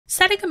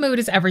Setting a mood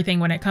is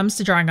everything when it comes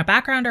to drawing a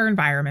background or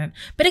environment,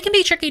 but it can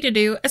be tricky to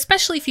do,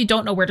 especially if you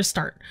don't know where to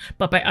start.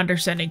 But by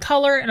understanding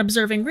color and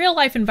observing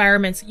real-life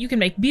environments, you can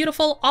make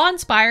beautiful,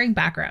 awe-inspiring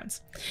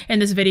backgrounds. In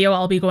this video,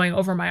 I'll be going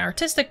over my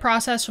artistic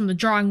process from the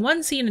Drawing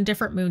One Scene in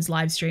Different Moods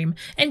livestream,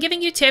 and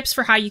giving you tips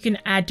for how you can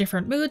add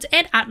different moods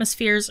and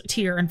atmospheres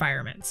to your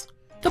environments.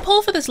 The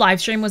poll for this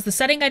livestream was the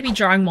setting I'd be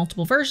drawing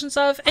multiple versions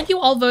of, and you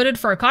all voted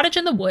for a cottage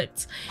in the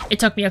woods. It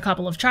took me a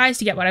couple of tries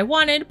to get what I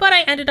wanted, but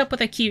I ended up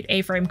with a cute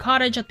A-frame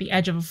cottage at the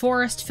edge of a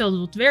forest filled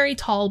with very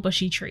tall,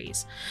 bushy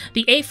trees.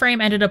 The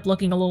A-frame ended up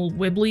looking a little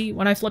wibbly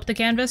when I flipped the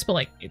canvas,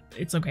 but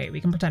it's okay,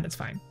 we can pretend it's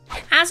fine.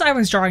 As I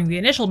was drawing the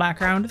initial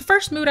background, the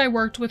first mood I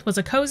worked with was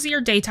a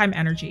cozier daytime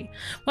energy.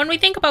 When we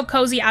think about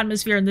cozy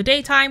atmosphere in the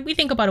daytime, we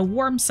think about a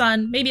warm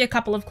sun, maybe a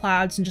couple of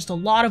clouds, and just a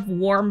lot of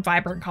warm,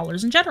 vibrant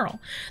colors in general.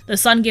 The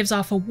sun gives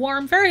off a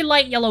warm, very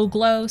light yellow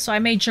glow, so I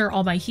made sure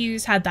all my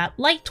hues had that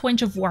light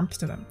twinge of warmth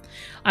to them.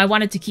 I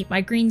wanted to keep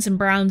my greens and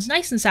browns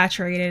nice and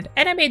saturated,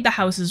 and I made the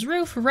house's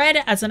roof red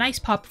as a nice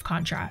pop of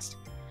contrast.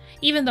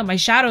 Even though my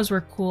shadows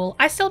were cool,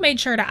 I still made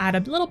sure to add a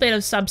little bit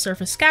of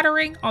subsurface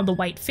scattering on the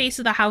white face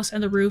of the house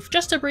and the roof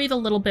just to breathe a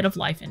little bit of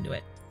life into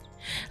it.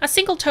 A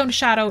single toned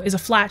shadow is a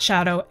flat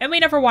shadow, and we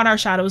never want our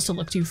shadows to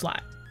look too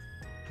flat.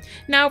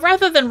 Now,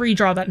 rather than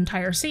redraw that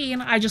entire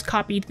scene, I just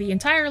copied the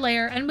entire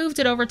layer and moved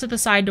it over to the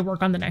side to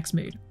work on the next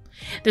mood.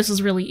 This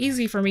was really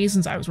easy for me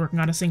since I was working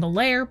on a single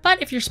layer,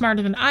 but if you're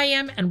smarter than I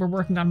am and we're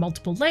working on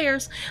multiple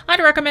layers, I'd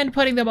recommend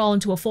putting them all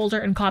into a folder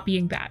and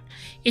copying that.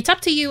 It's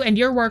up to you and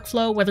your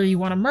workflow whether you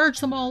want to merge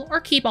them all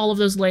or keep all of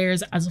those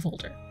layers as a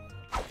folder.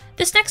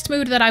 This next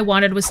mood that I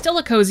wanted was still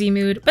a cozy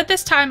mood, but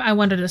this time I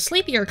wanted a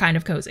sleepier kind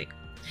of cozy.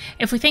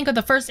 If we think of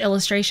the first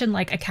illustration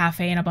like a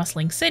cafe in a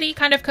bustling city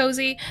kind of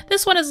cozy,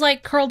 this one is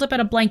like curled up in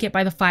a blanket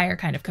by the fire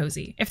kind of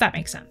cozy, if that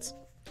makes sense.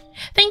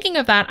 Thinking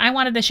of that, I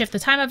wanted to shift the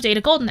time of day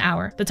to golden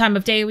hour, the time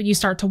of day when you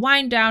start to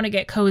wind down and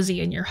get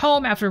cozy in your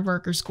home after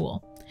work or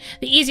school.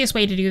 The easiest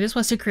way to do this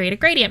was to create a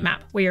gradient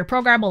map, where your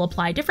program will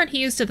apply different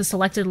hues to the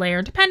selected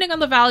layer depending on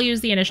the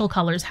values the initial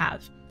colors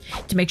have.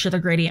 To make sure the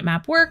gradient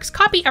map works,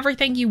 copy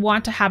everything you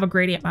want to have a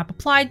gradient map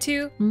applied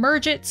to,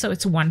 merge it so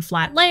it's one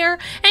flat layer,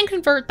 and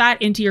convert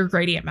that into your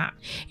gradient map.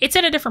 It's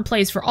in a different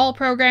place for all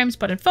programs,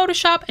 but in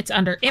Photoshop, it's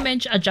under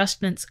Image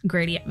Adjustments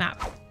Gradient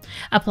Map.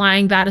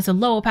 Applying that as a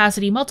low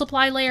opacity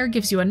multiply layer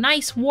gives you a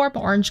nice warm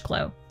orange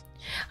glow.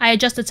 I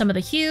adjusted some of the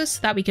hues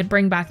so that we could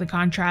bring back the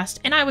contrast,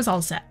 and I was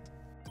all set.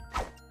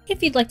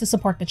 If you'd like to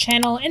support the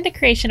channel and the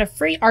creation of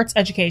free arts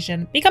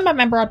education, become a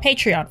member on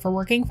Patreon for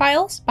working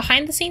files,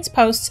 behind-the-scenes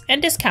posts,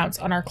 and discounts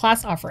on our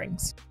class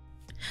offerings.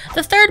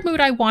 The third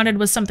mood I wanted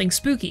was something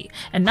spooky,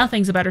 and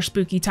nothing's a better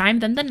spooky time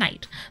than the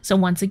night, so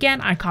once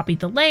again I copied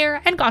the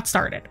layer and got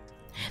started.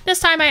 This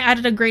time I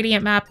added a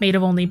gradient map made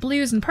of only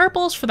blues and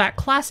purples for that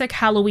classic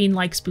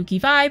Halloween-like spooky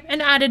vibe,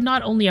 and added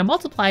not only a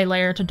multiply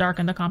layer to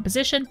darken the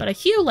composition, but a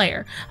hue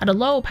layer at a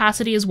low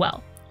opacity as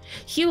well.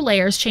 Hue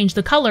layers change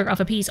the color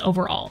of a piece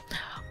overall.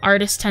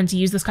 Artists tend to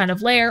use this kind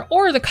of layer,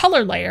 or the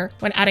color layer,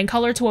 when adding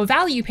color to a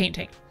value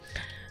painting.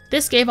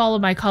 This gave all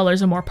of my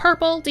colors a more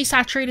purple,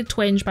 desaturated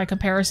twinge by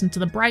comparison to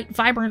the bright,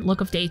 vibrant look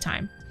of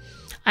daytime.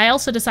 I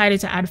also decided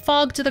to add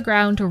fog to the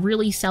ground to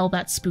really sell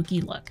that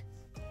spooky look.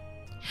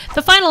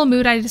 The final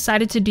mood I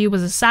decided to do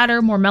was a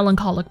sadder, more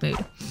melancholic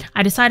mood.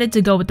 I decided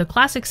to go with the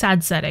classic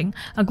sad setting,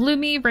 a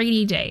gloomy,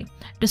 rainy day.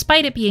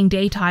 Despite it being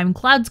daytime,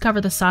 clouds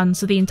cover the sun,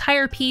 so the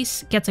entire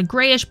piece gets a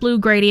grayish-blue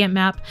gradient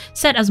map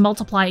set as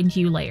multiply and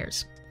hue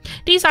layers.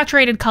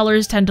 Desaturated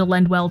colors tend to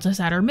lend well to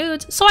sadder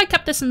moods, so I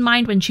kept this in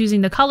mind when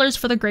choosing the colors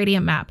for the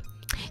gradient map.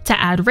 To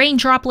add rain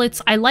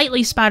droplets, I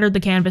lightly spattered the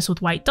canvas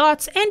with white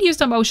dots and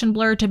used a motion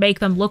blur to make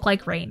them look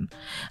like rain.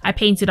 I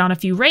painted on a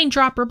few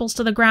raindrop ripples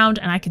to the ground,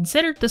 and I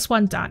considered this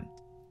one done.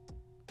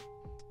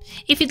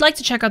 If you'd like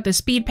to check out this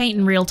speed paint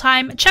in real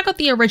time, check out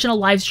the original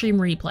livestream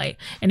replay,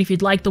 and if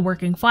you'd like the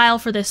working file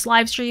for this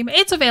livestream,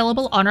 it's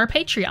available on our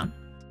Patreon.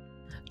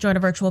 Join a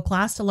virtual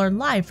class to learn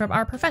live from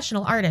our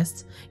professional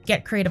artists.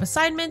 Get creative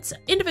assignments,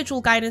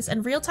 individual guidance,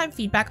 and real-time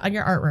feedback on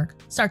your artwork.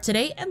 Start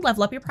today and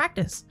level up your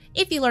practice.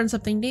 If you learned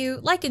something new,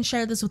 like and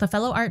share this with a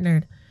fellow art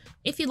nerd.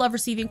 If you love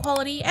receiving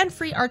quality and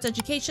free arts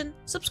education,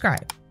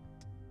 subscribe.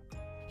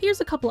 Here's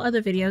a couple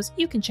other videos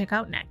you can check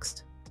out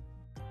next.